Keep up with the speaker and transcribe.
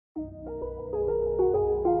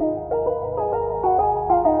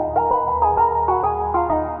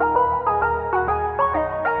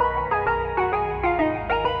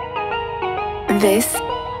This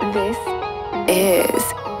is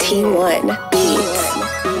T1 Beats.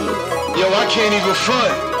 Yo, I can't even front.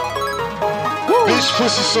 Bitch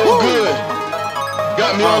pussy so good.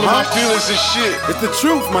 Got me all of my feelings and shit. It's the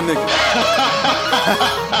truth, my nigga.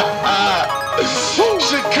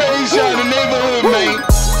 Shit crazy out in the neighborhood, man.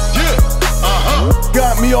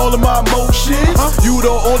 Got me all of my emotions. You the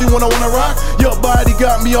only one I wanna rock. Your body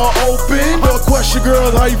got me all open. Your question, girl,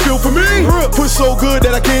 how you feel for me? Push so good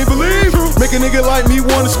that I can't believe. Make a nigga like me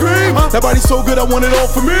wanna scream. That body so good, I want it all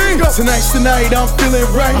for me. Tonight's the night, I'm feeling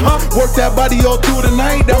right. Work that body all through the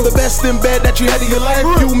night. I'm the best in bed that you had in your life.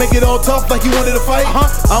 You make it all tough like you wanted to fight.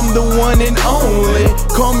 I'm the one and only.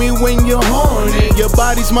 Call me when you're horny. Your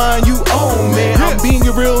body's mine, you own me. I'm being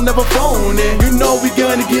real, never phoning. You know we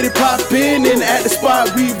gonna get it poppin'. And at the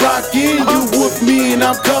spot we rockin'. You with me and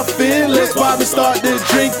I'm cuffin'. Let's vibe and start the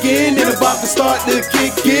drinkin'. And about to start the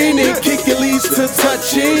kickin'. And kickin' leads to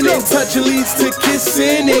touchin'. And touchin' leads to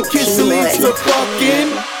kissin'. And kissin' leads to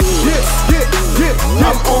fucking.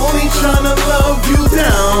 I'm only tryna love you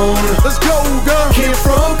down. Let's go, girl. Came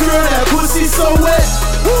from, girl, that pussy so wet.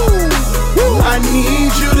 I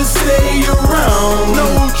need you to stay around. No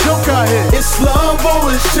joke out here. It's love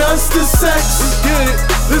or it's just the sex. Let's get it,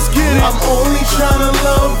 let's get it. I'm only tryna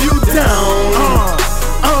love you down.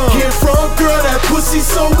 Came from, girl, that pussy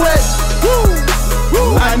so wet.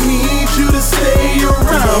 I need you to stay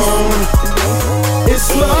around.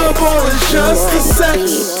 It's love or it's just the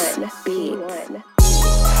sex.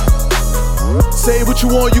 Say what you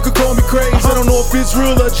want, you can call me crazy. I don't know if it's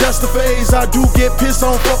real or just a phase. I do get pissed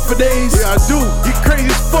on fuck for days. Yeah, I do, get crazy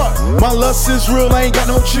as fuck. My lust is real, I ain't got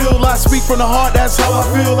no chill. I speak from the heart, that's how I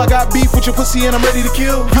feel. I got beef with your pussy and I'm ready to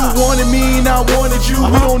kill. You wanted me and I wanted you.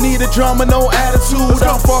 We don't need a drama, no attitude.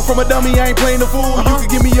 I'm far from a dummy, I ain't playing the fool. You can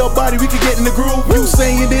give me your body, we can get in the groove. You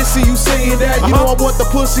saying this and you saying that. You know I want the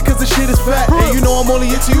pussy cause the shit is fat. And you know I'm only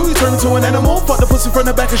into you, you turn into an animal. Fuck the pussy from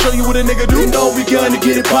the back and show you what a nigga do. You know we gonna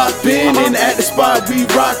get it poppin'. And at the spot we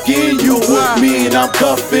rockin', you with me and I'm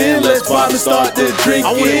cuffin'. Let's vibe and start the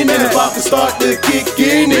drinkin'. And about to start the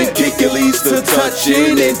kickin'. And kickin' leads to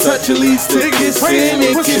touchin'. And touchin' leads to kissin'.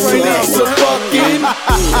 And kissin' leads to fucking.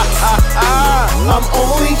 I'm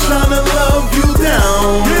only tryna love you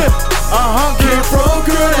down. Came from,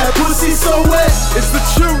 girl, that pussy so wet. It's the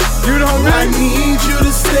truth, you know what I need you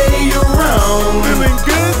to stay around. Feeling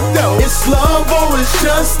good though. It's love or it's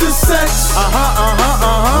just the sex.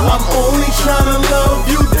 I'm only tryna love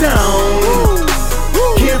you down.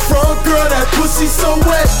 Came from, girl, that pussy so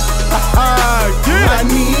wet. I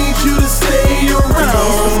need you to stay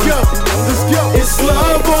around. Let's go. It's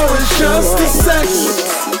love or it's just the sex.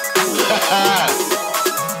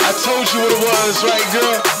 I told you what it was, right,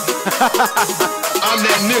 girl? I'm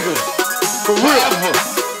that nigga. For real. You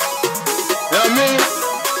know what I mean?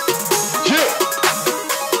 Yeah.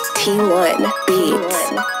 T1